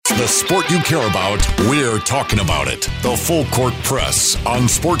The sport you care about, we're talking about it. The Full Court Press on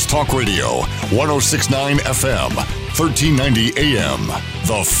Sports Talk Radio, 106.9 FM, 1390 AM.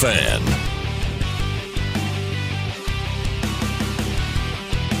 The Fan.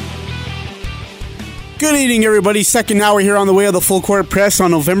 Good evening, everybody. Second hour here on the way of the Full Court Press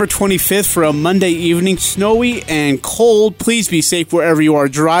on November 25th for a Monday evening. Snowy and cold. Please be safe wherever you are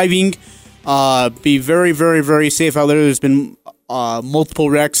driving. Be very, very, very safe out there. There's been multiple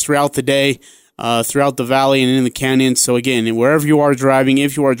wrecks throughout the day, throughout the valley and in the canyon. So again, wherever you are driving,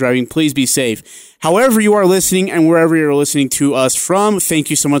 if you are driving, please be safe. However you are listening and wherever you're listening to us from, thank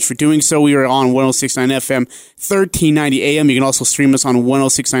you so much for doing so. We are on 106.9 FM, 1390 AM. You can also stream us on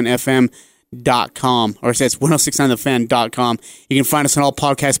 106.9FM.com, or it says 1069thefan.com. You can find us on all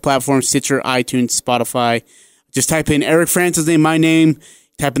podcast platforms, Stitcher, iTunes, Spotify. Just type in Eric Frandsen's name, my name,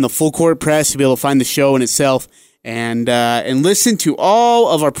 type in the Full Court Press to be able to find the show in itself, and listen to all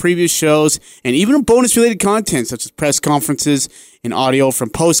of our previous shows and even bonus-related content such as press conferences and audio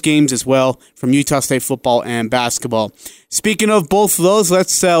from post games as well from Utah State football and basketball. Speaking of both of those,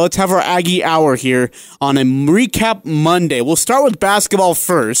 let's have our Aggie Hour here on a recap Monday. We'll start with basketball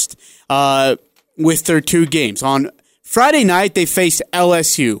first. With their two games. On Friday night, they faced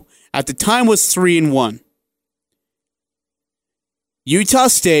LSU. At the time was 3-1. Utah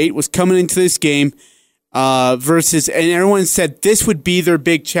State was coming into this game versus, and everyone said this would be their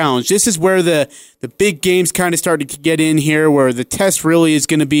big challenge. This is where the big games kind of started to get in here, where the test really is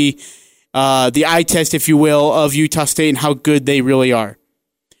going to be the eye test, if you will, of Utah State and how good they really are.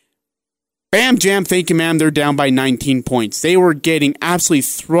 Bam, jam, thank you, ma'am. They're down by 19 points. They were getting absolutely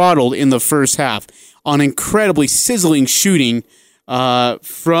throttled in the first half on incredibly sizzling shooting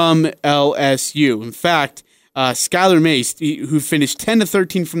from LSU. In fact, Skylar Mace, who finished 10 of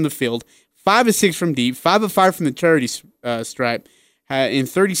 13 from the field, 5 of 6 from deep, 5 of 5 from the charity stripe, in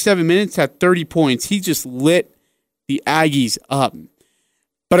 37 minutes had 30 points. He just lit the Aggies up.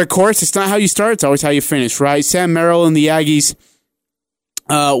 But of course, it's not how you start, it's always how you finish, right? Sam Merrill and the Aggies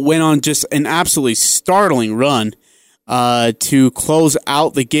went on just an absolutely startling run to close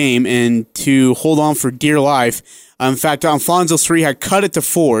out the game and to hold on for dear life. In fact, Alfonso Sri had cut it to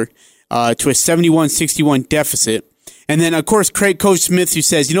 4 to a 71-61 deficit. And then, of course, Coach Smith, who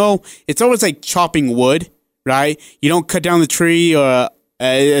says, it's always like chopping wood, right? You don't cut down the tree,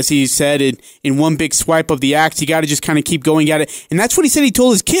 as he said, in one big swipe of the axe. You got to just kind of keep going at it. And that's what he said he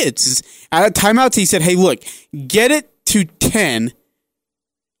told his kids. At timeouts, he said, hey, look, get it to 10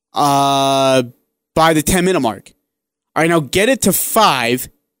 by the 10-minute mark. All right, now get it to 5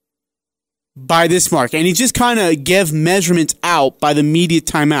 by this mark. And he just kind of gave measurements out by the media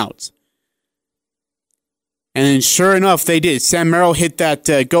timeouts. And then sure enough, they did. Sam Merrill hit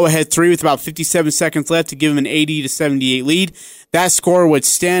that go-ahead 3 with about 57 seconds left to give him an 80-78 lead. That score would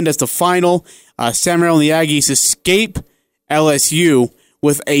stand as the final. Sam Merrill and the Aggies escape LSU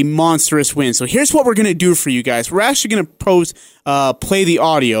with a monstrous win. So here's what we're going to do for you guys. We're actually going to play the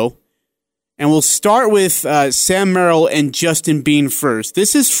audio, and we'll start with Sam Merrill and Justin Bean first.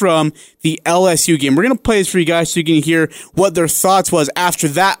 This is from the LSU game. We're going to play this for you guys so you can hear what their thoughts was after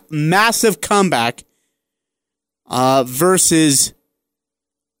that massive comeback versus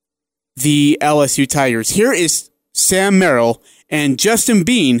the LSU Tigers. Here is Sam Merrill and Justin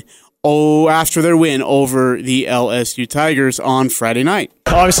Bean after their win over the LSU Tigers on Friday night.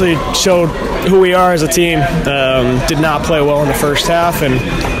 Obviously showed who we are as a team. Did not play well in the first half, and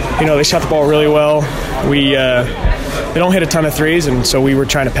they shot the ball really well. They don't hit a ton of threes, and so we were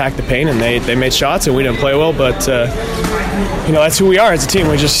trying to pack the paint, and they made shots, and we didn't play well. But that's who we are as a team.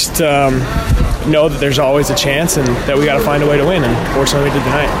 We just know that there's always a chance, and that we got to find a way to win. And fortunately, we did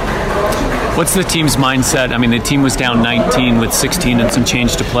tonight. What's the team's mindset? I mean, the team was down 19 with 16 and some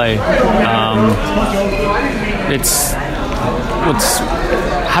change to play. How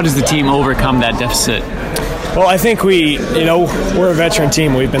does the team overcome that deficit? Well, I think we're a veteran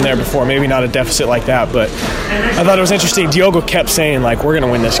team. We've been there before. Maybe not a deficit like that, but I thought it was interesting. Diogo kept saying, we're going to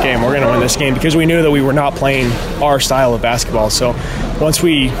win this game. We're going to win this game, because we knew that we were not playing our style of basketball. So once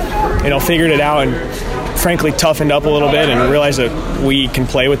we, figured it out and frankly toughened up a little bit and realized that we can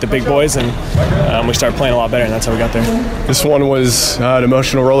play with the big boys, and we started playing a lot better, and that's how we got there. This one was an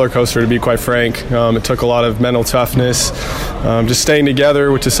emotional roller coaster, to be quite frank. It took a lot of mental toughness, just staying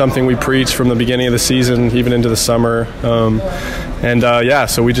together, which is something we preached from the beginning of the season, even into the summer.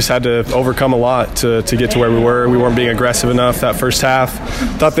 So we just had to overcome a lot to get to where we were. We weren't being aggressive enough that first half.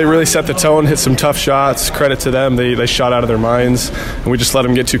 Thought they really set the tone, hit some tough shots. Credit to them. They shot out of their minds, and we just let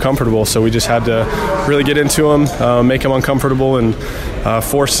them get too comfortable. So we just had to really get into them, make them uncomfortable, and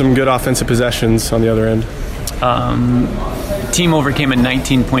force some good offensive possessions on the other end. team overcame a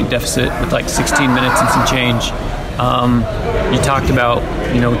 19-point deficit with like 16 minutes and some change. You talked about,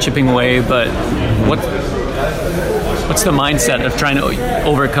 chipping away, but what's the mindset of trying to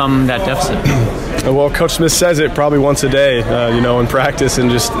overcome that deficit? Well, Coach Smith says it probably once a day, in practice, and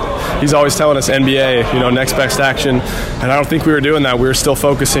just he's always telling us NBA, next best action. And I don't think we were doing that. We were still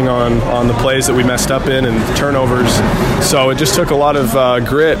focusing on the plays that we messed up in and turnovers. So it just took a lot of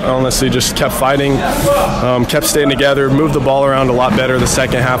grit. Honestly, just kept fighting, kept staying together, moved the ball around a lot better the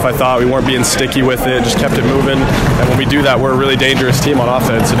second half. I thought we weren't being sticky with it, just kept it moving. And when we do that, we're a really dangerous team on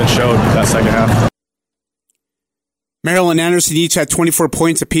offense, and it showed that second half. Merrill and Anderson each had 24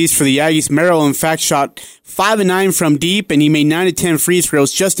 points apiece for the Aggies. Merrill, in fact, shot 5 of 9 from deep, and he made 9 of 10 free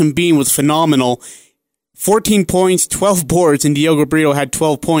throws. Justin Bean was phenomenal. 14 points, 12 boards, and Diogo Brito had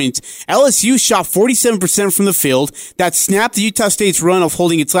 12 points. LSU shot 47% from the field. That snapped the Utah State's run of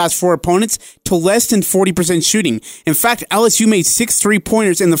holding its last 4 opponents to less than 40% shooting. In fact, LSU made 6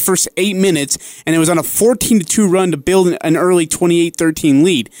 3-pointers in the first 8 minutes, and it was on a 14-2 run to build an early 28-13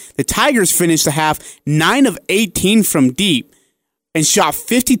 lead. The Tigers finished the half 9 of 18 from deep and shot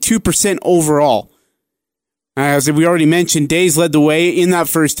 52% overall. As we already mentioned, Days led the way in that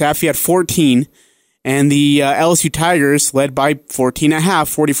first half. He had 14. And the LSU Tigers led by 14.5,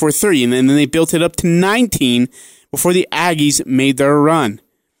 44-30. And then they built it up to 19 before the Aggies made their run.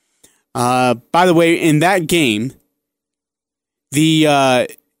 By the way, in that game,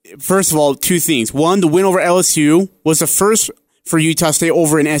 first of all, 2 things. One, the win over LSU was the first for Utah State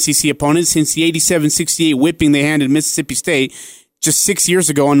over an SEC opponent since the 87-68 whipping they handed Mississippi State just 6 years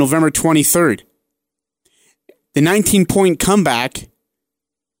ago on November 23rd. The 19-point comeback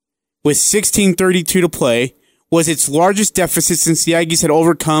with 16:32 to play was its largest deficit since the Aggies had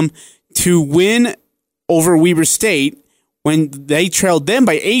overcome to win over Weber State when they trailed them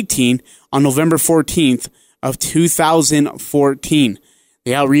by 18 on November 14th of 2014.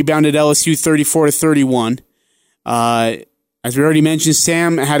 They out-rebounded LSU 34-31. As we already mentioned,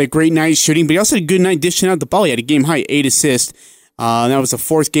 Sam had a great night shooting, but he also had a good night dishing out the ball. He had a game-high 8 assists. That was the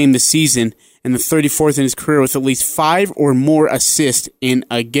 4th game this season, and the 34th in his career with at least 5 or more assists in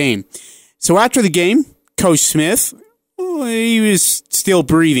a game. So after the game, Coach Smith, he was still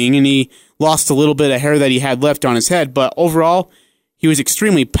breathing, and he lost a little bit of hair that he had left on his head, but overall, he was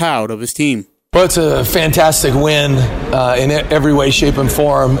extremely proud of his team. Well, it's a fantastic win in every way, shape, and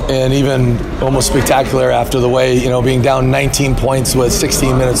form, and even almost spectacular after the way, being down 19 points with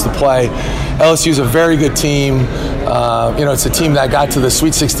 16 minutes to play. LSU's a very good team. It's a team that got to the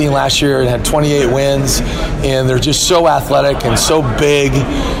Sweet 16 last year and had 28 wins, and they're just so athletic and so big,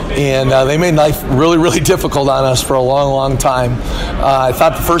 and they made life really, really difficult on us for a long, long time. I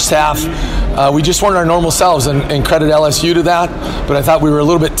thought the first half, we just weren't our normal selves, and credit LSU to that, but I thought we were a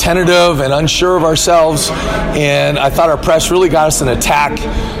little bit tentative and unsure of ourselves, and I thought our press really got us an attack,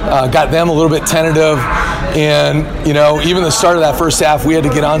 got them a little bit tentative, and even the start of that first half, we had to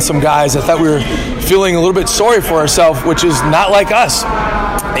get on some guys. I thought we were feeling a little bit sorry for ourselves, which is not like us.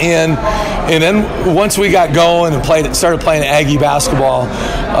 And then once we got going and started playing Aggie basketball,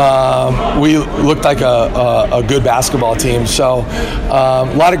 we looked like a good basketball team. So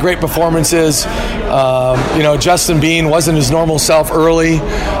a lot of great performances. Justin Bean wasn't his normal self early,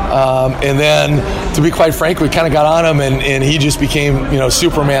 and then to be quite frank, we kind of got on him, and he just became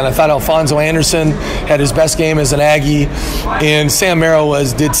Superman. I thought Alfonso Anderson had his best game as an Aggie, and Sam Merrill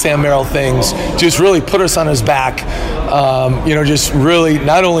did Sam Merrill things, just really put us on his back. Just really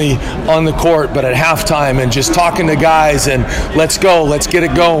not only on the court but at halftime, and just talking to guys and let's go, let's get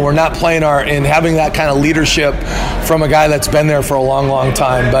it going. We're not playing and having that kind of leadership from a guy that's been there for a long, long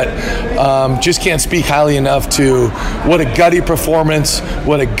time. But just can't speak highly enough to what a gutty performance,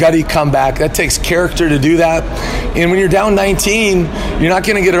 what a gutty comeback. That takes character to do that. And when you're down 19, you're not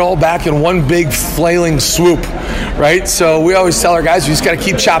going to get it all back in one big flailing swoop, right? So we always tell our guys, you just got to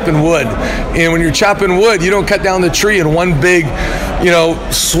keep chopping wood. And when you're chopping wood, you don't cut down the tree in one big,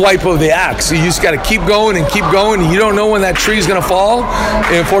 swipe of the axe. You just got to keep going and keep going. And you don't know when that tree is going to fall.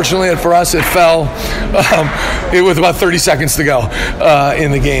 And fortunately for us, it fell with about 30 seconds to go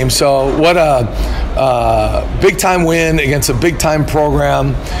in the game. So what a big-time win against a big-time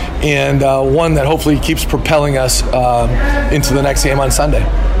program, and one that hopefully keeps propelling us into the next game on Sunday.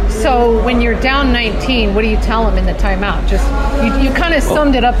 So when you're down 19, what do you tell them in the timeout? Just you kind of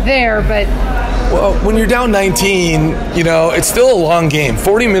summed it up there, but... Well, when you're down 19, it's still a long game.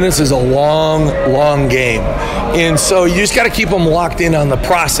 40 minutes is a long, long game. And so you just got to keep them locked in on the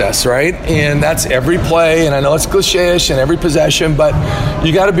process, right? And that's every play, and I know it's cliche-ish and every possession, but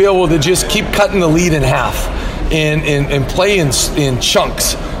you got to be able to just keep cutting the lead in half and play in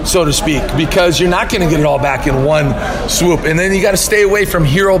chunks. so to speak, because you're not going to get it all back in one swoop. And then you got to stay away from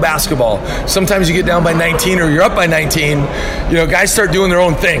hero basketball. Sometimes you get down by 19 or you're up by 19, guys start doing their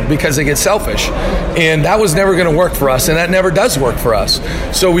own thing because they get selfish. And that was never going to work for us, and that never does work for us.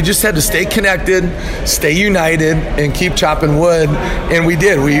 So we just had to stay connected, stay united, and keep chopping wood. And we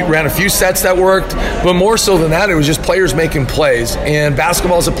did. We ran a few sets that worked, but more so than that, it was just players making plays. And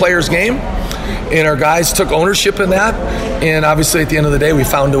basketball is a player's game, and our guys took ownership in that. And obviously, at the end of the day, we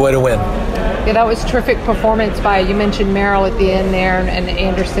found a way to win. Yeah, that was terrific performance by, you mentioned Merrill at the end there, and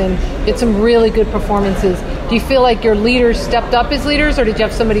Anderson. Did some really good performances. Do you feel like your leaders stepped up as leaders, or did you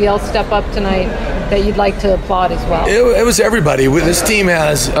have somebody else step up tonight that you'd like to applaud as well? It was everybody. This team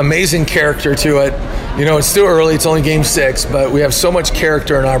has amazing character to it. It's still early. It's only game 6, but we have so much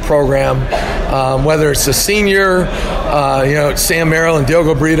character in our program. Whether it's a senior, Sam Merrill and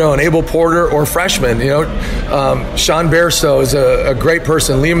Diogo Brito and Abel Porter, or freshmen. Sean Bairstow is a great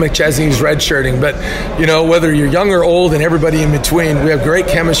person. Liam McChesney's redshirting. But, whether you're young or old and everybody in between, we have great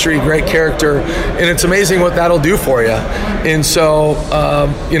chemistry, great character, and it's amazing what that'll do for you. And so,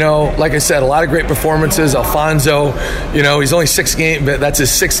 like I said, a lot of great performances. Alfonso, he's only 6 games, but that's his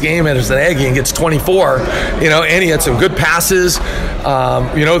 6th game as an Aggie and gets 24. And he had some good passes.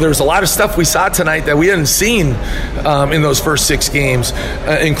 There's a lot of stuff we saw tonight that we hadn't seen in those first 6 games,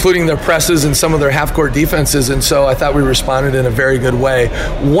 including their presses and some of their half-court defenses. And so I thought we responded in a very good way.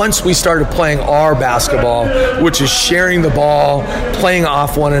 Once we started playing our basketball, which is sharing the ball, playing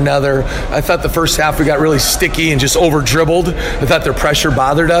off one another, I thought the first half we got really sticky and just over-dribbled. I thought their pressure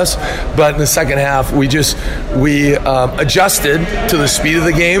bothered us. But in the second half, we adjusted to the speed of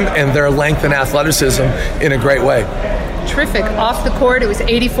the game and their length and athleticism in a great way. Terrific. Off the court, it was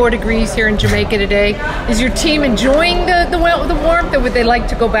 84 degrees here in Jamaica today. Is your team enjoying the warmth, or would they like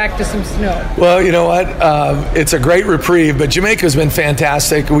to go back to some snow? Well, you know what? It's a great reprieve, but Jamaica's been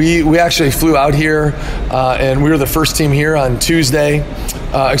fantastic. We actually flew out here, and we were the first team here on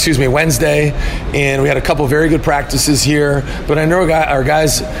Wednesday, and we had a couple very good practices here. But I know our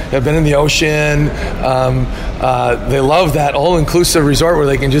guys have been in the ocean. They love that all-inclusive resort where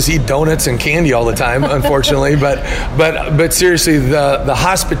they can just eat donuts and candy all the time, unfortunately. But seriously, the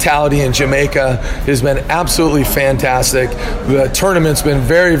hospitality in Jamaica has been absolutely fantastic. The tournament's been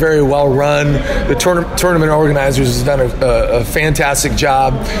very, very well run. The tournament organizers have done a fantastic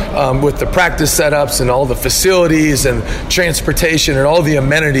job with the practice setups and all the facilities and transportation and all the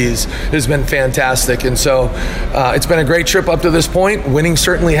amenities has been fantastic. And so it's been a great trip up to this point. Winning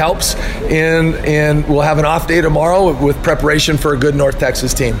certainly helps, and we'll have an off day tomorrow with preparation for a good North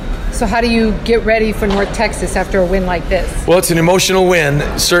Texas team. So how do you get ready for North Texas after a win like this? Well, it's an emotional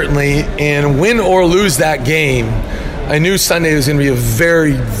win, certainly, and win or lose that game, I knew Sunday was going to be a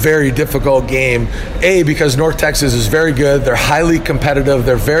very, very difficult game. Because North Texas is very good. They're highly competitive.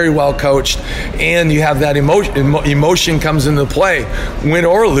 They're very well coached. And you have that emotion comes into play, win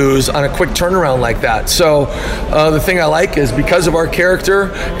or lose, on a quick turnaround like that. So the thing I like is because of our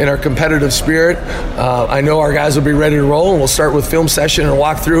character and our competitive spirit, I know our guys will be ready to roll, and we'll start with film session and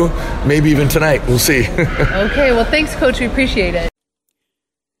walkthrough, maybe even tonight. We'll see. Okay, well, thanks, Coach. We appreciate it.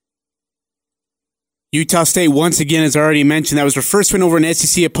 Utah State, once again, as I already mentioned, that was their first win over an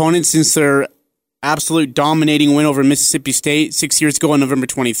SEC opponent since their absolute dominating win over Mississippi State 6 years ago on November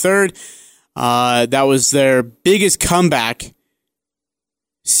 23rd. That was their biggest comeback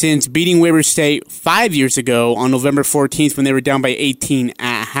since beating Weber State 5 years ago on November 14th when they were down by 18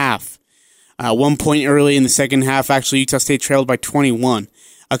 at half. 1 point early in the second half, actually, Utah State trailed by 21.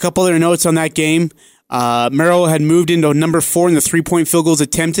 A couple other notes on that game. Merrill had moved into number 4 in the three-point field goals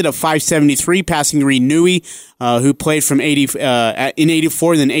attempted of 573, passing to Reed Newey, who played from in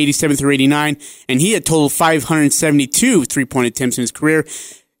 84 and then 87 through 89, and he had totaled 572 three-point attempts in his career.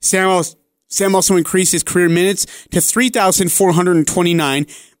 Sam also increased his career minutes to 3,429,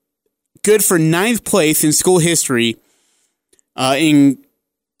 good for 9th place in school history in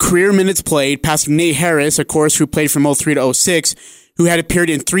career minutes played, passing Nate Harris, of course, who played from 03 to 06, who had appeared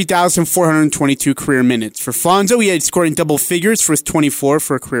in 3,422 career minutes. For Fonzo, he had scored in double figures for his 24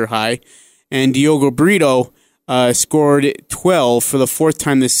 for a career high, and Diogo Brito scored 12 for the 4th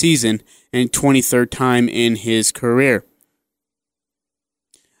time this season and 23rd time in his career.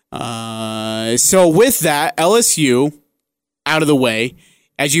 So with that, LSU out of the way,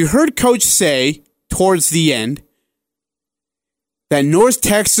 as you heard Coach say towards the end, that North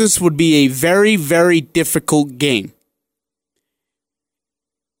Texas would be a very, very difficult game.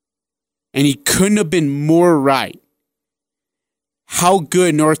 And he couldn't have been more right. How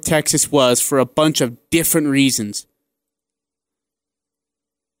good North Texas was for a bunch of different reasons.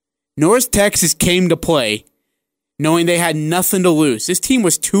 North Texas came to play knowing they had nothing to lose. This team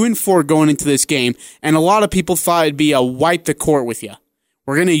was 2-4 going into this game, and a lot of people thought it'd be a wipe the court with you.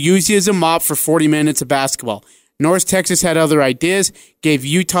 We're going to use you as a mop for 40 minutes of basketball. North Texas had other ideas, gave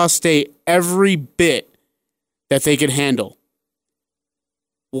Utah State every bit that they could handle.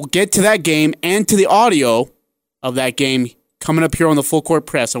 We'll get to that game and to the audio of that game coming up here on the Full Court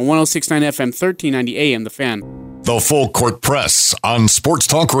Press on 106.9 FM, 1390 AM, The Fan. The Full Court Press on Sports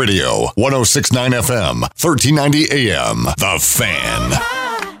Talk Radio, 106.9 FM, 1390 AM, The Fan.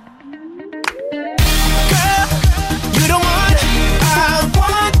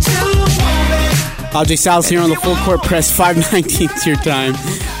 Ajay Salvesen here on the Full Court Press, 5:19 is your time.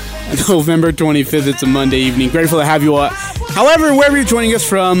 November 25th, it's a Monday evening. Grateful to have you all. However, wherever you're joining us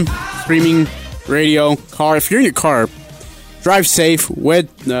from, streaming, radio, car, if you're in your car, drive safe. Wet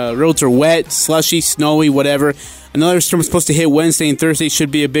roads are wet, slushy, snowy, whatever. Another storm is supposed to hit Wednesday and Thursday.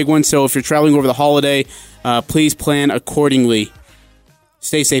 Should be a big one. So if you're traveling over the holiday, please plan accordingly.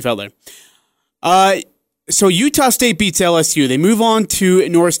 Stay safe out there. So Utah State beats LSU. They move on to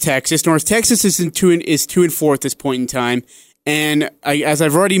North Texas. North Texas is 2-4 at this point in time. And as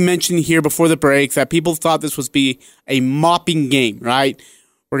I've already mentioned here before the break, that people thought this was be a mopping game, right?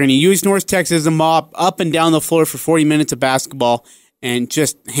 We're going to use North Texas as a mop up and down the floor for 40 minutes of basketball and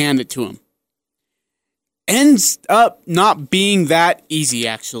just hand it to them. Ends up not being that easy,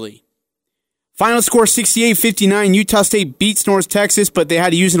 actually. Final score 68-59. Utah State beats North Texas, but they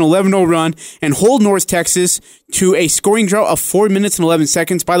had to use an 11-0 run and hold North Texas to a scoring drought of 4 minutes and 11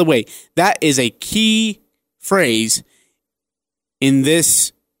 seconds. By the way, that is a key phrase in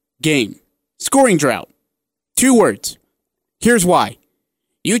this game. Scoring drought. 2 words. Here's why.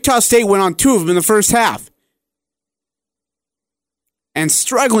 Utah State went on 2 of them in the first half. And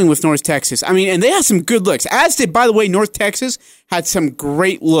struggling with North Texas. I mean, and they had some good looks. As did, by the way, North Texas had some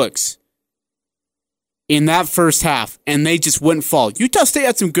great looks in that first half, and they just wouldn't fall. Utah State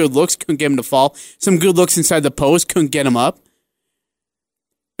had some good looks, couldn't get them to fall. Some good looks inside the post, couldn't get them up.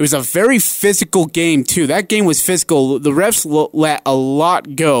 It was a very physical game, too. That game was physical. The refs let a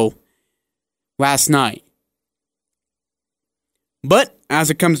lot go last night. But, as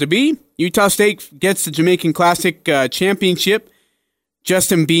it comes to be, Utah State gets the Jamaican Classic Championship.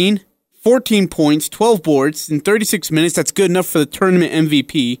 Justin Bean, 14 points, 12 boards in 36 minutes. That's good enough for the tournament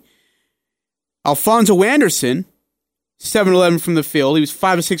MVP. Alfonso Anderson, 7-11 from the field. He was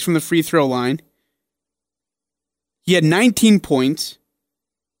 5-6 from the free throw line. He had 19 points,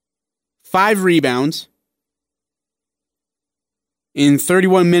 5 rebounds in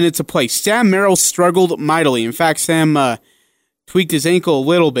 31 minutes of play. Sam Merrill struggled mightily. In fact, Sam tweaked his ankle a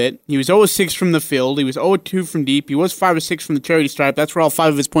little bit. He was 0-6 from the field. He was 0-2 from deep. He was 5-6 from the charity stripe. That's where all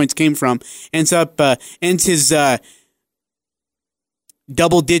 5 of his points came from. Ends his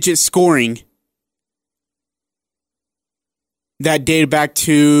double-digit scoring that dated back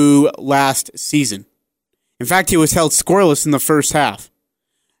to last season. In fact, he was held scoreless in the first half.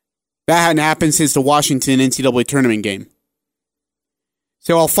 That hadn't happened since the Washington NCAA tournament game.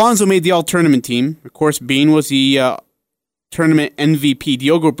 So Alfonso made the all-tournament team. Of course, Bean was the tournament MVP.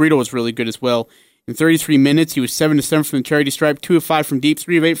 Diogo Brito was really good as well. In 33 minutes, he was 7-7 from the charity stripe, 2 of 5 from deep,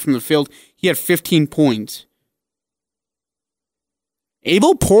 3 of 8 from the field. He had 15 points.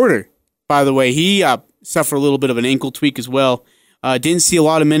 Abel Porter, by the way, he suffered a little bit of an ankle tweak as well. Didn't see a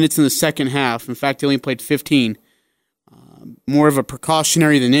lot of minutes in the second half. In fact, he only played 15. More of a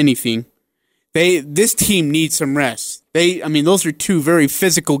precautionary than anything. This team needs some rest. Those are 2 very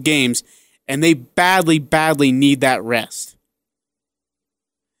physical games, and they badly, badly need that rest.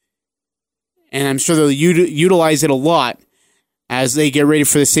 And I'm sure they'll utilize it a lot as they get ready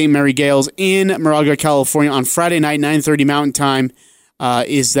for the St. Mary Gales in Moraga, California on Friday night, 9:30 Mountain Time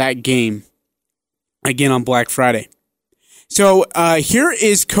is that game. Again on Black Friday. So here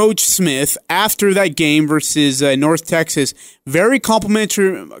is Coach Smith after that game versus North Texas. Very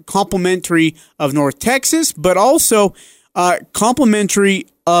complimentary of North Texas, but also complimentary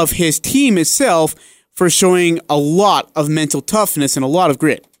of his team itself for showing a lot of mental toughness and a lot of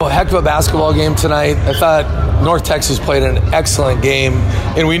grit. A heck of a basketball game tonight. I thought North Texas played an excellent game,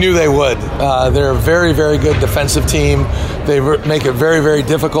 and we knew they would. They're a very, very good defensive team. They make it very, very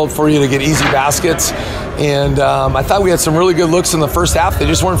difficult for you to get easy baskets. And I thought we had some really good looks in the first half. They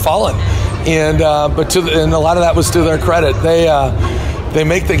just weren't falling. And a lot of that was to their credit. They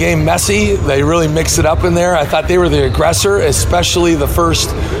make the game messy. They really mix it up in there. I thought they were the aggressor, especially the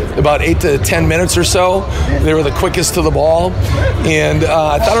first about 8 to 10 minutes or so. They were the quickest to the ball. And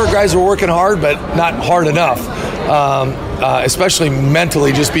I thought our guys were working hard, but not hard enough. especially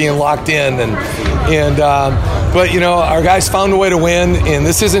mentally, just being locked in. But, our guys found a way to win, and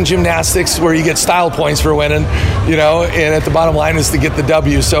this isn't gymnastics where you get style points for winning, and at the bottom line is to get the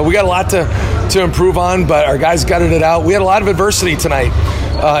W. So we got a lot to improve on, but our guys gutted it out. We had a lot of adversity tonight.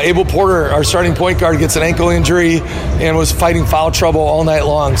 Abel Porter, our starting point guard, gets an ankle injury and was fighting foul trouble all night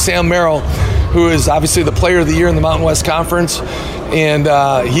long. Sam Merrill, who is obviously the player of the year in the Mountain West Conference, and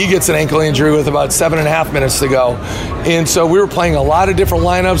he gets an ankle injury with about 7.5 minutes to go. And so we were playing a lot of different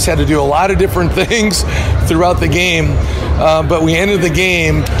lineups, had to do a lot of different things throughout the game, but we ended the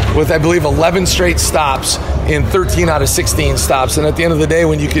game with, I believe, 11 straight stops and 13 out of 16 stops. And at the end of the day,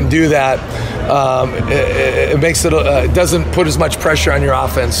 when you can do that, it makes it doesn't put as much pressure on your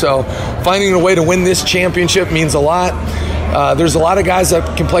offense. So finding a way to win this championship means a lot. There's a lot of guys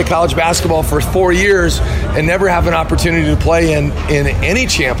that can play college basketball for 4 years and never have an opportunity to play in any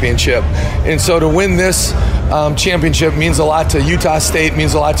championship. And so to win this championship means a lot to Utah State,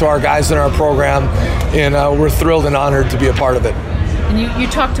 means a lot to our guys in our program, and we're thrilled and honored to be a part of it. And you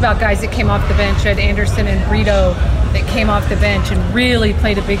talked about guys that came off the bench. You had Anderson and Brito that came off the bench and really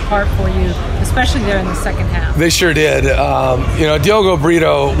played a big part for you, especially there in the second half. They sure did. Diogo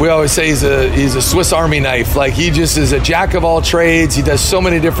Brito, we always say he's a Swiss Army knife. Like, he just is a jack of all trades. He does so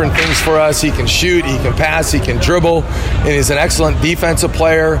many different things for us. He can shoot, he can pass, he can dribble, and he's an excellent defensive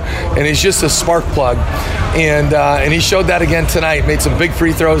player, and he's just a spark plug. And he showed that again tonight. Made some big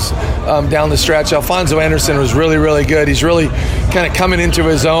free throws down the stretch. Alfonso Anderson was really, really good. He's really kind of coming into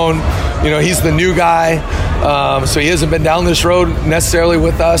his own. He's the new guy, so he hasn't been down this road necessarily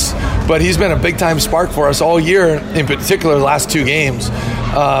with us, but he's been a big-time spark for us all year, in particular the last 2 games.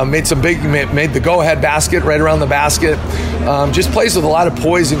 Made the go-ahead basket right around the basket. Just plays with a lot of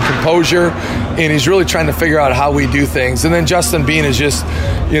poise and composure, and he's really trying to figure out how we do things. And then Justin Bean is just,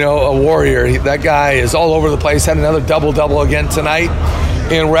 a warrior. That guy is all over the place. Had another double-double again tonight.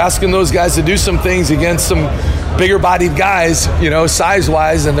 And we're asking those guys to do some things against some bigger-bodied guys,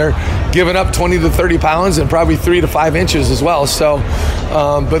 size-wise, and they're giving up 20 to 30 pounds and probably 3 to 5 inches as well. So,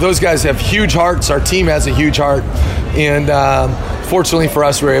 but those guys have huge hearts. Our team has a huge heart, and fortunately for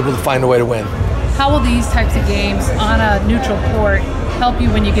us, we were able to find a way to win. How will these types of games on a neutral court help you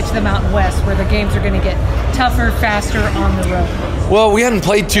when you get to the Mountain West, where the games are going to get tougher, faster on the road? Well, we hadn't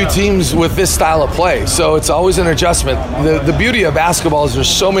played 2 teams with this style of play, so it's always an adjustment. The beauty of basketball is there's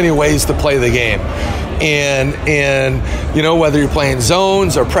so many ways to play the game. And whether you're playing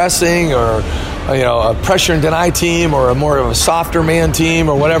zones or pressing or a pressure and deny team or a more of a softer man team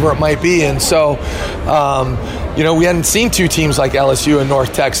or whatever it might be. And so we hadn't seen 2 teams like LSU and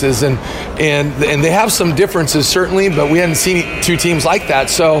North Texas, and they have some differences certainly, but we hadn't seen 2 teams like that.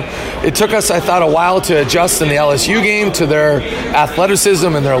 So it took us, I thought, a while to adjust in the LSU game to their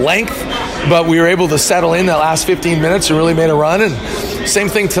athleticism and their length, but we were able to settle in that last 15 minutes and really made a run. And same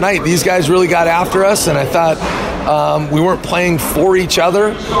thing tonight. These guys really got after us, and I thought we weren't playing for each other,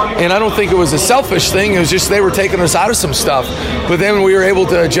 and I don't think it was a selfish thing. It was just they were taking us out of some stuff, but then we were able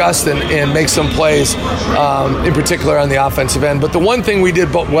to adjust and make some plays, in particular on the offensive end. But the one thing we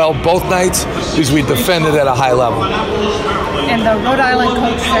did well both nights is we defended at a high level. And the Rhode Island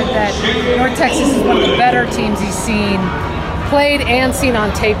coach said that North Texas is one of the better teams he's played and seen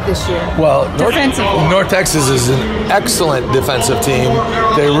on tape this year. Well, North Texas is an excellent defensive team.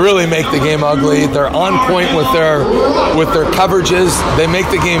 They really make the game ugly. They're on point with their coverages. They make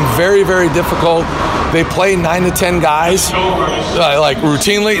the game very, very difficult. They play 9 to 10 guys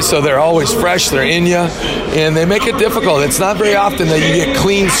routinely, so they're always fresh. They're in you, and they make it difficult. It's not very often that you get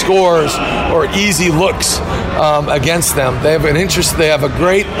clean scores or easy looks against them. They have a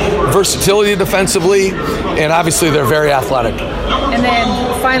great versatility defensively, and obviously they're very athletic. And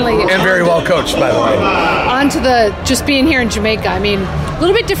then finally, and very well coached, by the way. On to just being here in Jamaica. I mean, a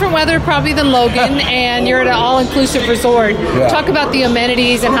little bit different weather probably than Logan, and you're at an all-inclusive resort. Yeah. Talk about the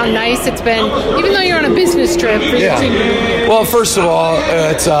amenities and how nice it's been, even though you're on a business trip for your team. Well, first of all,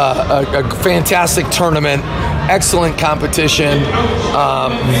 it's a fantastic tournament. Excellent competition,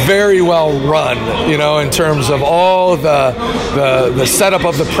 very well run, in terms of all the setup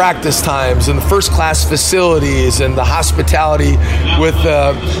of the practice times and the first-class facilities and the hospitality with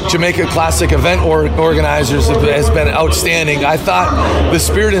the Jamaica Classic event organizers has been outstanding. I thought the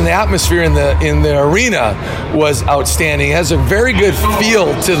spirit and the atmosphere in the arena was outstanding. It has a very good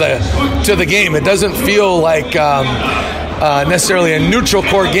feel to the game. It doesn't feel like necessarily a neutral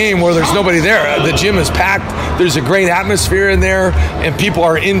court game where there's nobody there. The gym is packed. There's a great atmosphere in there, and people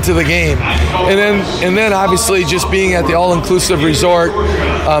are into the game. And then obviously just being at the all-inclusive resort,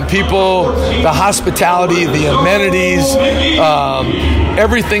 people, the hospitality, the amenities,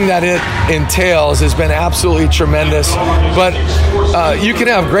 everything that it entails has been absolutely tremendous. But you can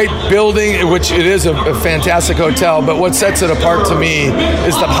have great building, which it is a fantastic hotel, but what sets it apart to me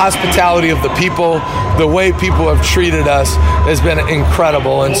is the hospitality of the people. The way people have treated us has been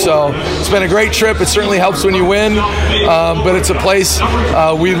incredible. And so it's been a great trip. It certainly helps when you win, but it's a place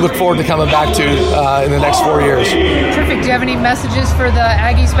we look forward to coming back to in the next 4 years. Terrific. Do you have any messages for the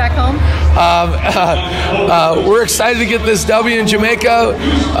Aggies back home? We're excited to get this W in Jamaica.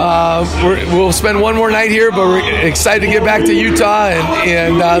 We'll spend one more night here, but we're excited to get back to Utah,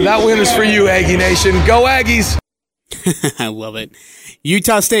 and that win is for you, Aggie Nation. Go Aggies! I love it.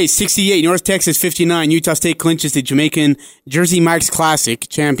 Utah State 68, North Texas 59. Utah State clinches the Jamaican Jersey Mike's Classic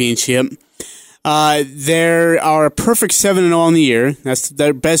championship. There are a perfect 7-0 on the year. That's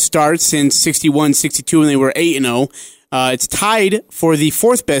their best start since 61-62 when they were 8-0. It's tied for the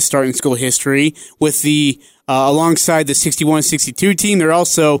fourth best start in school history with the alongside the 61-62 team. There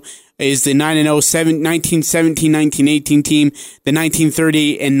also is the 9-0 1917-1918 team, the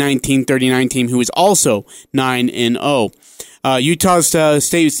 1930 and 1939 team, who is also 9-0. Utah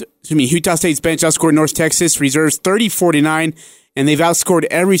State's bench outscored North Texas reserves 30-49, and they've outscored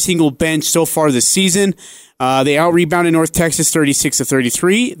every single bench so far this season. They out-rebounded North Texas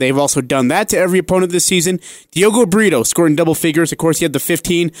 36-33. They've also done that to every opponent this season. Diogo Brito scored in double figures. Of course, he had the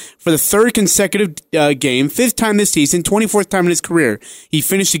 15 for the third consecutive game, fifth time this season, 24th time in his career. He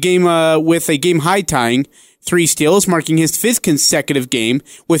finished the game with a game-high tying 3 steals, marking his 5th consecutive game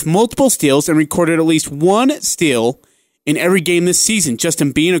with multiple steals, and recorded at least 1 steal in every game this season.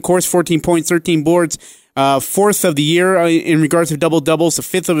 Justin Bean, of course, 14 points, 13 boards, 4th of the year in regards to double-doubles, the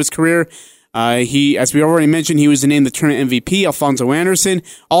 5th of his career. He, as we already mentioned, he was named the tournament MVP. Alfonso Anderson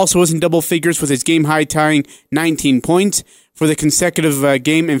also was in double figures with his game-high tying 19 points for the consecutive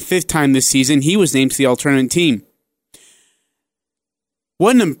game and 5th time this season. He was named to the all-tournament team.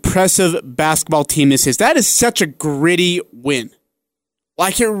 What an impressive basketball team this is. That is such a gritty win.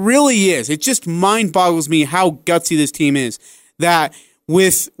 Like, it really is. It just mind-boggles me how gutsy this team is. That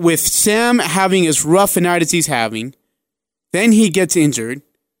with Sam having as rough a night as he's having, then he gets injured.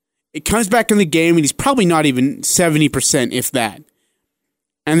 It comes back in the game, and he's probably not even 70%, if that.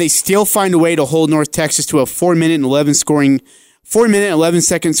 And they still find a way to hold North Texas to a 4-minute and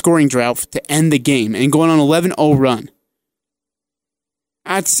 11-second scoring drought to end the game and going on an 11-0 run.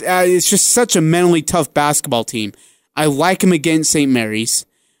 It's just such a mentally tough basketball team. I like them against St. Mary's.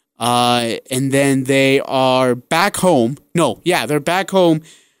 And then they are back home. They're back home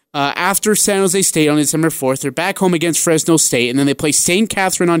after San Jose State on December 4th. They're back home against Fresno State, and then they play St.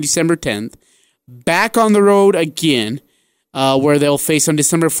 Catherine on December 10th. Back on the road again, where they'll face on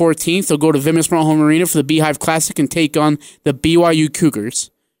December 14th. They'll go to Venice Smart Home Arena for the Beehive Classic and take on the BYU Cougars.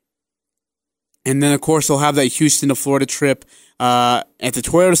 And then, of course, they'll have that Houston to Florida trip. At the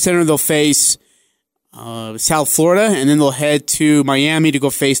Toyota Center, they'll face South Florida, and then they'll head to Miami to go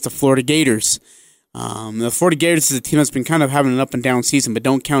face the Florida Gators. The Florida Gators is a team that's been kind of having an up and down season, but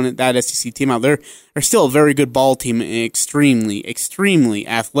don't count that SEC team out. They're still a very good ball team, extremely, extremely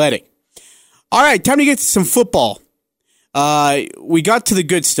athletic. All right, time to get to some football. We got to the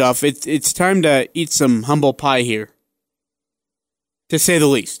good stuff. It's time to eat some humble pie here, to say the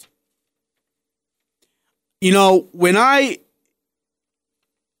least. You know,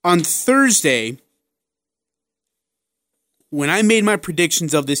 on Thursday, when I made my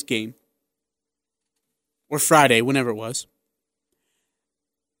predictions of this game, or Friday, whenever it was,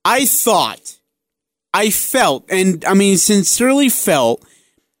 I sincerely felt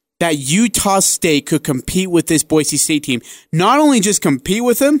that Utah State could compete with this Boise State team. Not only just compete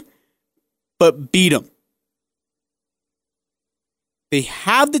with them, but beat them. They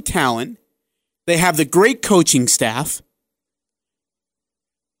have the talent. They have the great coaching staff.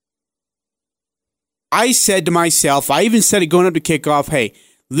 I said to myself, I even said it going up to kickoff, hey,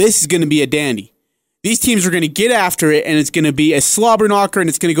 this is going to be a dandy. These teams are going to get after it, and it's going to be a slobber knocker, and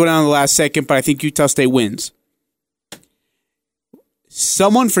it's going to go down to the last second, but I think Utah State wins.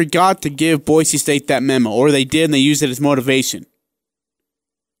 Someone forgot to give Boise State that memo, or they did, and they used it as motivation.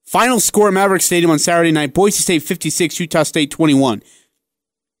 Final score at Maverick Stadium on Saturday night, Boise State 56, Utah State 21.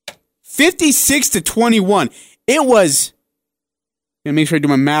 56-21. It was, I'm going to make sure I do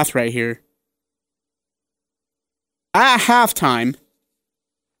my math right here. At halftime,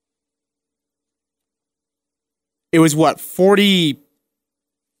 it was what, 40?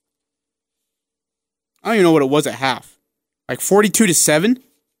 I don't even know what it was at half. Like 42-7,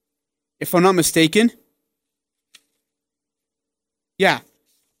 if I'm not mistaken. Yeah,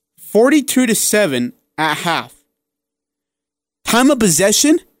 42-7 at half. Time of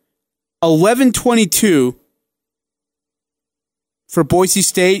possession, 11:22 for Boise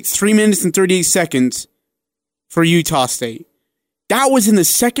State, 3 minutes and 38 seconds for Utah State. That was in the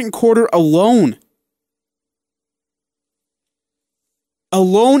second quarter alone.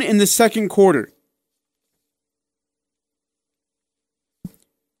 Alone in the second quarter.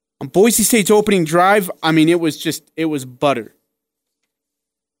 On Boise State's opening drive, I mean, it was butter.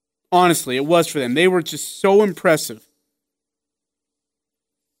 Honestly, it was for them. They were just so impressive.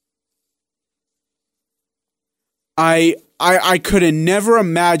 I could have never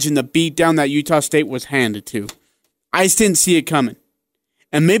imagined the beatdown that Utah State was handed to. I just didn't see it coming.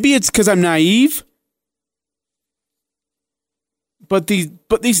 And maybe it's because I'm naive, but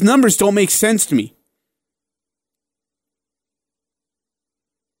these numbers don't make sense to me.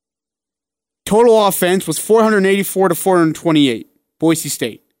 Total offense was 484 to 428, Boise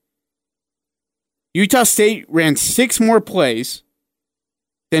State. Utah State ran 6 more plays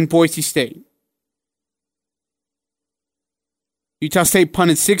than Boise State. Utah State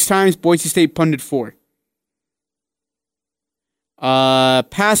punted 6 times, Boise State punted 4.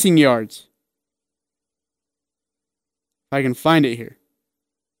 Passing yards. If I can find it here.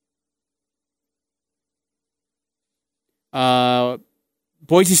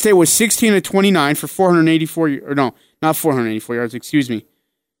 Boise State was 16 to 29 for 484, or no, not 484 yards, excuse me.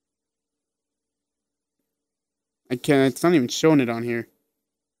 It's not even showing it on here.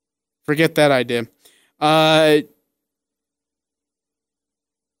 Forget that idea.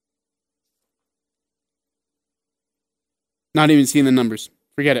 Not even seeing the numbers.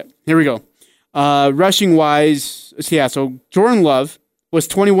 Forget it. Here we go. Rushing wise, so Jordan Love was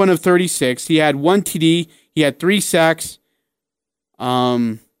 21 of 36. He had 1 TD. He had 3 sacks.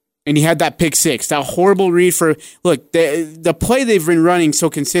 And he had that pick 6. That horrible read for, look, the play they've been running so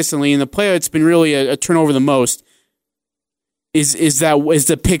consistently, and the play that's been really a turnover the most is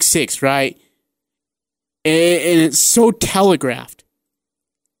the pick 6, right? And it's so telegraphed.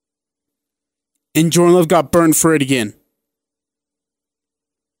 And Jordan Love got burned for it again.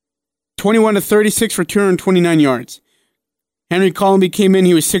 21 to 36 for 229 yards. Henry Colomby came in.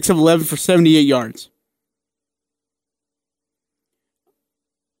 He was 6 of 11 for 78 yards.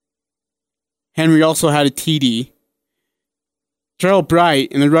 Henry also had a TD. Gerald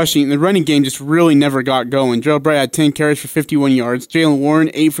Bright in the running game just really never got going. Gerald Bright had 10 carries for 51 yards. Jalen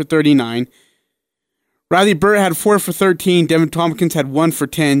Warren, 8 for 39. Riley Burt had 4 for 13. Devin Tompkins had 1 for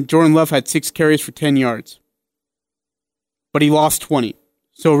 10. Jordan Love had 6 carries for 10 yards. But he lost 20.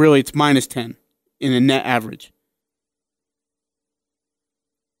 So really, it's minus 10 in the net average.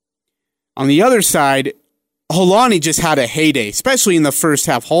 On the other side, Holani just had a heyday, especially in the first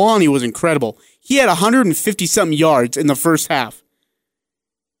half. Holani was incredible. He had 150-something yards in the first half.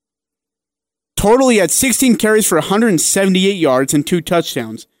 Total, he had 16 carries for 178 yards and 2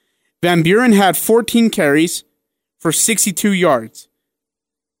 touchdowns. Van Buren had 14 carries for 62 yards.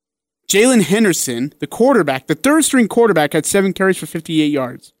 Jalen Henderson, the quarterback, the third-string quarterback, had 7 carries for 58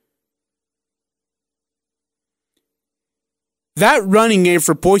 yards. That running game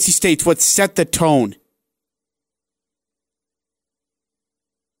for Boise State's what set the tone.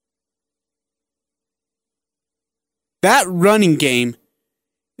 That running game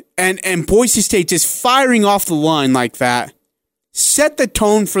and Boise State just firing off the line like that set the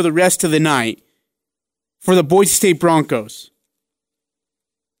tone for the rest of the night for the Boise State Broncos.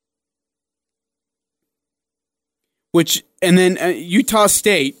 And then Utah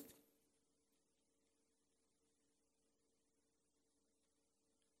State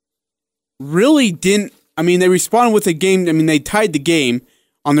really didn't. I mean, they responded with a game. I mean, they tied the game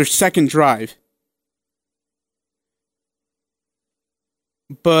on their second drive.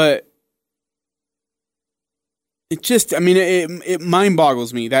 But it just, I mean, it mind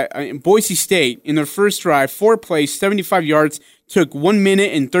boggles me that Boise State, in their first drive, 4 plays, 75 yards, took 1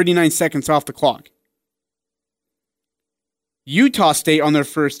 minute and 39 seconds off the clock. Utah State, on their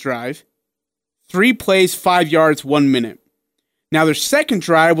first drive, 3 plays, 5 yards, 1 minute. Now, their second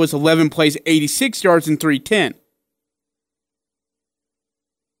drive was 11 plays, 86 yards, and 3:10.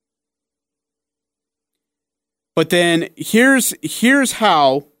 But then here's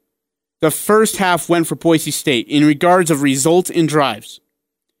how the first half went for Boise State in regards of results in drives.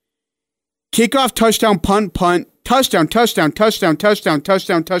 Kickoff, touchdown, punt, touchdown, touchdown, touchdown, touchdown,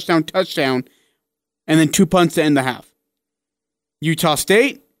 touchdown, touchdown, touchdown, and then 2 punts to end the half. Utah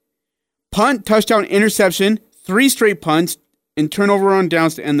State, punt, touchdown, interception, 3 straight punts, and turnover on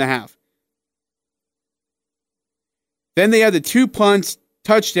downs to end the half. Then they had the 2 punts,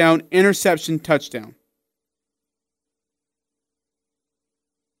 touchdown, interception, touchdown.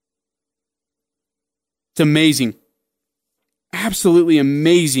 It's amazing. Absolutely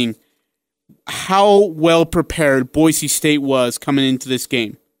amazing how well prepared Boise State was coming into this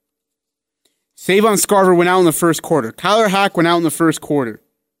game. Savon Scarver went out in the first quarter. Tyler Hack went out in the first quarter.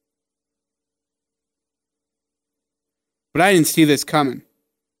 But I didn't see this coming.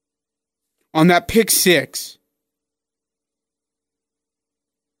 On that pick six,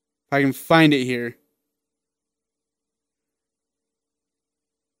 if I can find it here.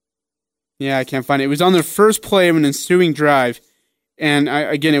 Yeah, I can't find it. It was on the first play of an ensuing drive. And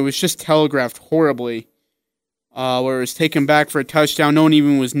again, it was just telegraphed horribly. Where it was taken back for a touchdown. No one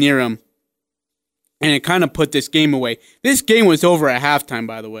even was near him. And it kind of put this game away. This game was over at halftime,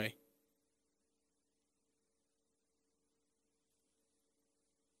 by the way.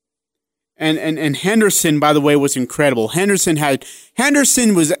 And Henderson, by the way, was incredible. Henderson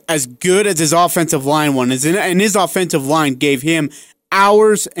was as good as his offensive line was, and his offensive line gave him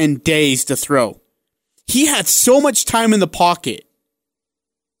hours and days to throw. He had so much time in the pocket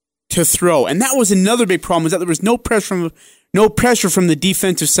to throw, and that was another big problem, was that there was no pressure from the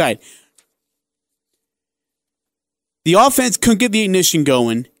defensive side. The offense couldn't get the ignition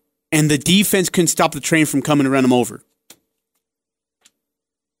going, and the defense couldn't stop the train from coming to run them over.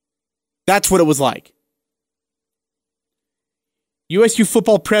 That's what it was like. USU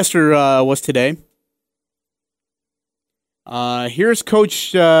football presser was today. Here's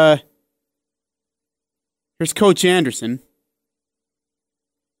Coach Anderson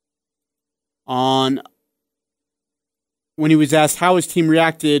on when he was asked how his team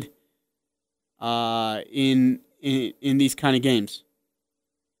reacted in these kind of games.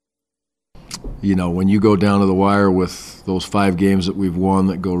 You know, when you go down to the wire with those 5 games that we've won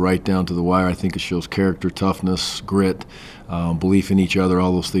that go right down to the wire, I think it shows character, toughness, grit, belief in each other,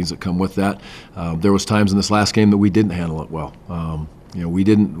 all those things that come with that. There was times in this last game that we didn't handle it well. We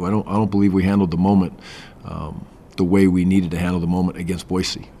didn't. I don't believe we handled the moment the way we needed to handle the moment against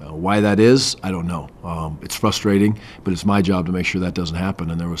Boise. Why that is, I don't know. It's frustrating, but it's my job to make sure that doesn't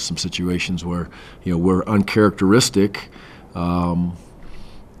happen. And there was some situations where we're uncharacteristic.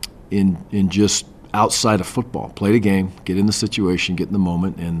 In just outside of football. Play the game, get in the situation, get in the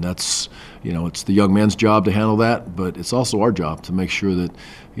moment, and that's, it's the young man's job to handle that, but it's also our job to make sure that,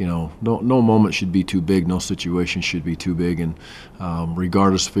 no moment should be too big, no situation should be too big, and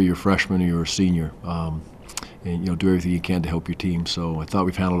regardless if you're a freshman or you're a senior, and do everything you can to help your team. So I thought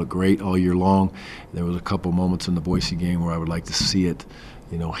we've handled it great all year long. There was a couple moments in the Boise game where I would like to see it,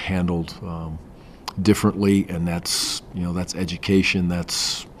 handled differently, and that's education,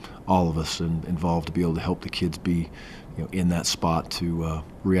 that's all of us involved to be able to help the kids be in that spot to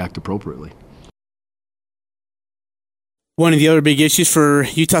react appropriately. One of the other big issues for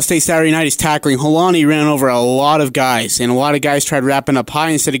Utah State Saturday night is tackling. Holani ran over a lot of guys, and a lot of guys tried wrapping up high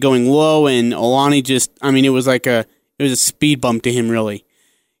instead of going low, and Holani it was a speed bump to him, really.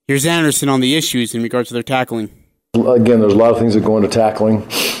 Here's Anderson on the issues in regards to their tackling. Again, there's a lot of things that go into tackling,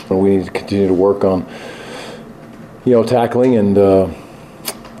 and we need to continue to work on, tackling and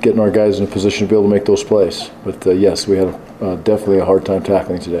getting our guys in a position to be able to make those plays. But yes, we had definitely a hard time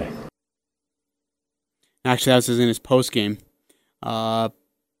tackling today. Actually, that was in his post game. And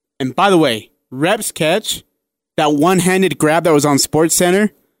by the way, Rep's catch, that one-handed grab that was on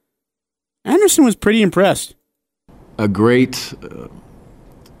SportsCenter, Anderson was pretty impressed. A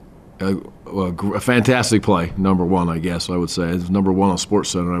fantastic play, number one, I guess I would say. It's number one on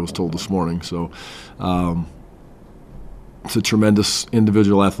SportsCenter, I was told this morning. So it's a tremendous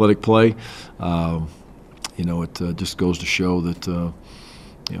individual athletic play. It just goes to show that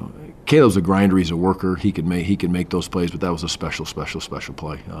Caleb's a grinder. He's a worker. He can make those plays, but that was a special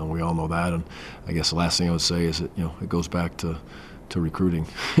play. We all know that, and I guess the last thing I would say is that it goes back to recruiting,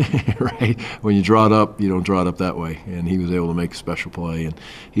 right? When you draw it up, you don't draw it up that way, and he was able to make a special play. And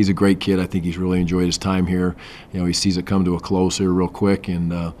he's a great kid. I think he's really enjoyed his time here. He sees it come to a close here real quick,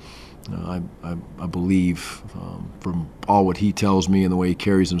 and I believe from all what he tells me and the way he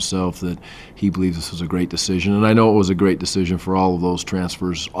carries himself that he believes this was a great decision. And I know it was a great decision for all of those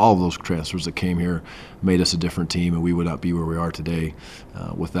transfers. All of those transfers that came here made us a different team, and we would not be where we are today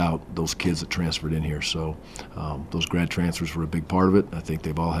without those kids that transferred in here. So those grad transfers were a big part of it. I think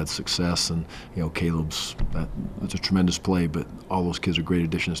they've all had success, and Caleb's it's a tremendous play, but all those kids are great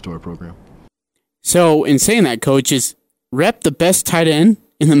additions to our program. So in saying that, Coach, is Rep the best tight end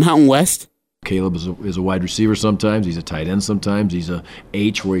in the Mountain West? Caleb is a wide receiver sometimes. He's a tight end sometimes. He's a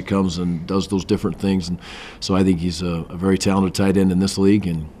H where he comes and does those different things. And so I think he's a very talented tight end in this league.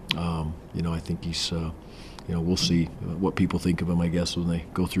 And, I think he's, we'll see what people think of him, I guess, when they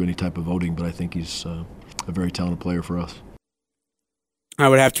go through any type of voting. But I think he's a very talented player for us. I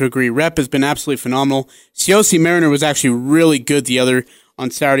would have to agree. Rep has been absolutely phenomenal. Siosi Mariner was actually really good on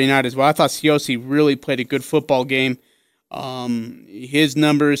Saturday night as well. I thought Ciosi really played a good football game. His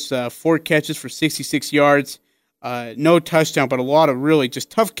numbers, 4 catches for 66 yards, no touchdown, but a lot of really just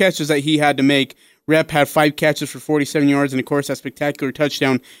tough catches that he had to make. Rep had 5 catches for 47 yards, and of course that spectacular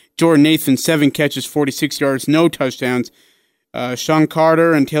touchdown. Jordan Nathan, 7 catches, 46 yards, no touchdowns. Sean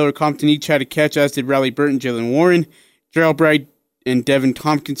Carter and Taylor Compton each had a catch, as did Riley Burton, Jalen Warren. Gerald Bright and Devin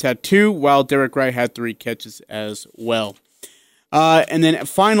Tompkins had 2, while Derek Wright had 3 catches as well. And then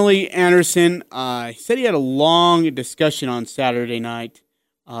finally, Anderson, he said he had a long discussion on Saturday night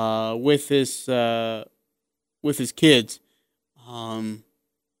with his kids.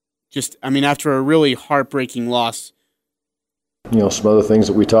 After a really heartbreaking loss. Some other things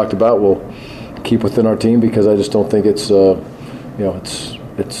that we talked about we'll keep within our team, because I just don't think it's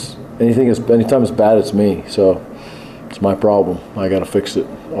anytime it's bad, it's me. So it's my problem. I got to fix it.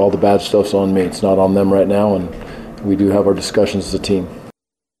 All the bad stuff's on me. It's not on them right now, and we do have our discussions as a team.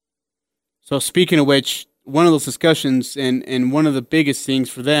 So speaking of which, one of those discussions and one of the biggest things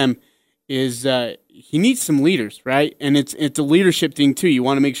for them is he needs some leaders, right? And it's a leadership thing too. You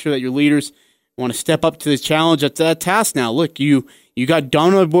want to make sure that your leaders want to step up to this challenge. That's a task now. Look, you got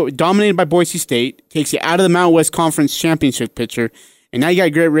dominated by Boise State, takes you out of the Mountain West Conference Championship picture, and now you got to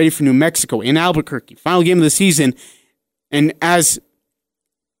get ready for New Mexico in Albuquerque, final game of the season. And as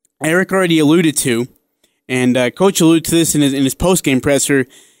Eric already alluded to, and Coach alluded to this in his post-game presser,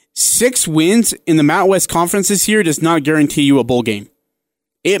 6 wins in the Mountain West Conference this year does not guarantee you a bowl game.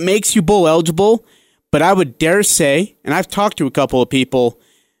 It makes you bowl eligible, but I would dare say, and I've talked to a couple of people,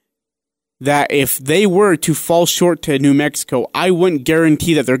 that if they were to fall short to New Mexico, I wouldn't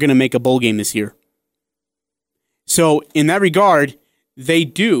guarantee that they're going to make a bowl game this year. So in that regard, they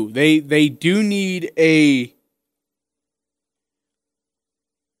do. They do need a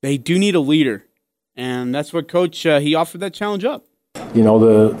leader. And that's what Coach, he offered that challenge up.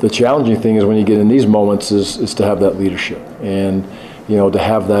 The challenging thing is when you get in these moments is to have that leadership and, to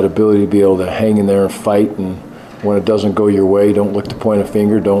have that ability to be able to hang in there and fight. And when it doesn't go your way, don't look to point a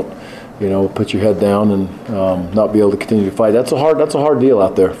finger. Don't, put your head down and not be able to continue to fight. That's a hard deal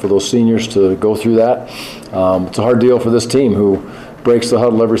out there for those seniors to go through that. It's a hard deal for this team who breaks the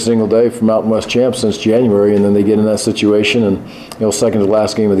huddle every single day from Mountain West champs since January, and then they get in that situation and, second to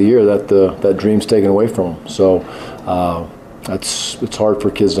last game of the year, that dream's taken away from them. So it's hard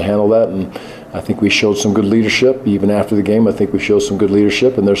for kids to handle that, and I think we showed some good leadership. Even after the game, I think we showed some good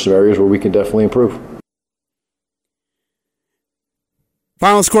leadership, and there's some areas where we can definitely improve.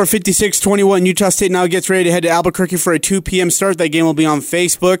 Final score 56-21. Utah State now gets ready to head to Albuquerque for a 2 p.m. start. That game will be on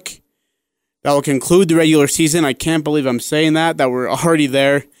Facebook. That will conclude the regular season. I can't believe I'm saying that we're already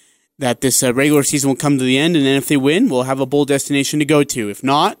there, that this regular season will come to the end, and then if they win, we'll have a bowl destination to go to. If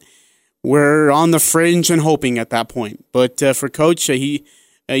not, we're on the fringe and hoping at that point. But for Coach,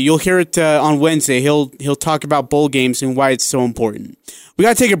 you'll hear it on Wednesday. He'll talk about bowl games and why it's so important. We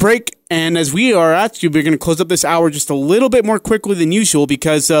got to take a break, and as we are at you, we're going to close up this hour just a little bit more quickly than usual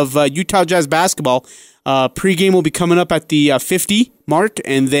because of Utah Jazz basketball. Pregame will be coming up at the 50 mark,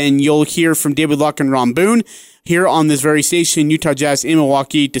 and then you'll hear from David Locke and Ron Boone here on this very station, Utah Jazz in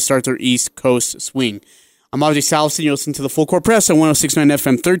Milwaukee, to start their East Coast swing. I'm Ajay Salvesen. You're listening to the Full Court Press on 106.9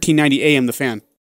 FM, 1390 AM, The Fan.